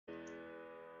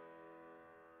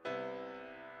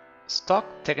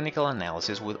Stock Technical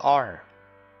Analysis with R.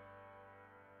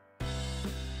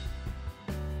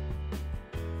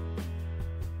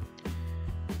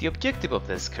 The objective of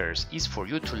this course is for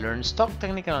you to learn stock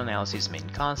technical analysis main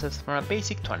concepts from a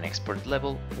basic to an expert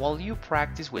level while you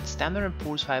practice with Standard &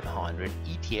 Poor's 500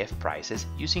 ETF prices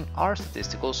using R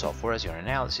statistical software as your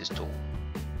analysis tool.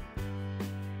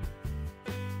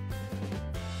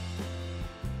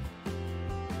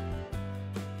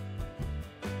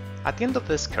 At the end of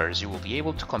this course, you will be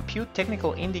able to compute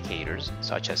technical indicators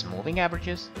such as moving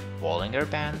averages, Bollinger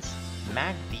Bands,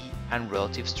 MACD and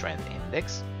relative strength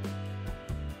index,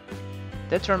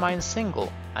 determine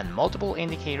single and multiple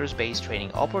indicators-based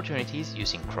trading opportunities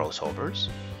using crossovers,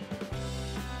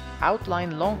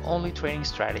 outline long-only trading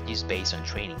strategies based on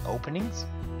trading openings,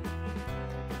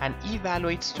 and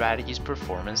evaluate strategies'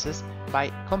 performances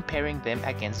by comparing them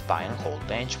against buy and hold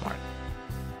benchmark.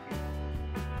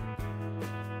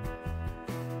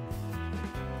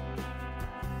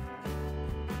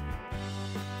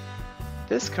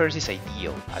 This course is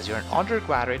ideal as you're an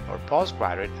undergraduate or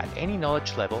postgraduate at any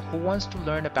knowledge level who wants to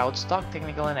learn about stock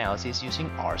technical analysis using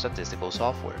R statistical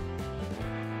software.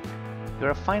 You're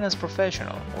a finance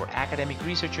professional or academic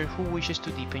researcher who wishes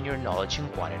to deepen your knowledge in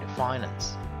quantitative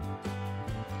finance.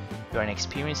 You're an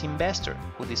experienced investor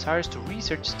who desires to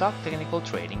research stock technical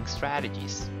trading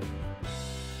strategies.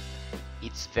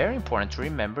 It's very important to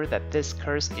remember that this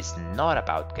course is not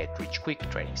about get-rich-quick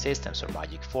trading systems or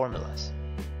magic formulas.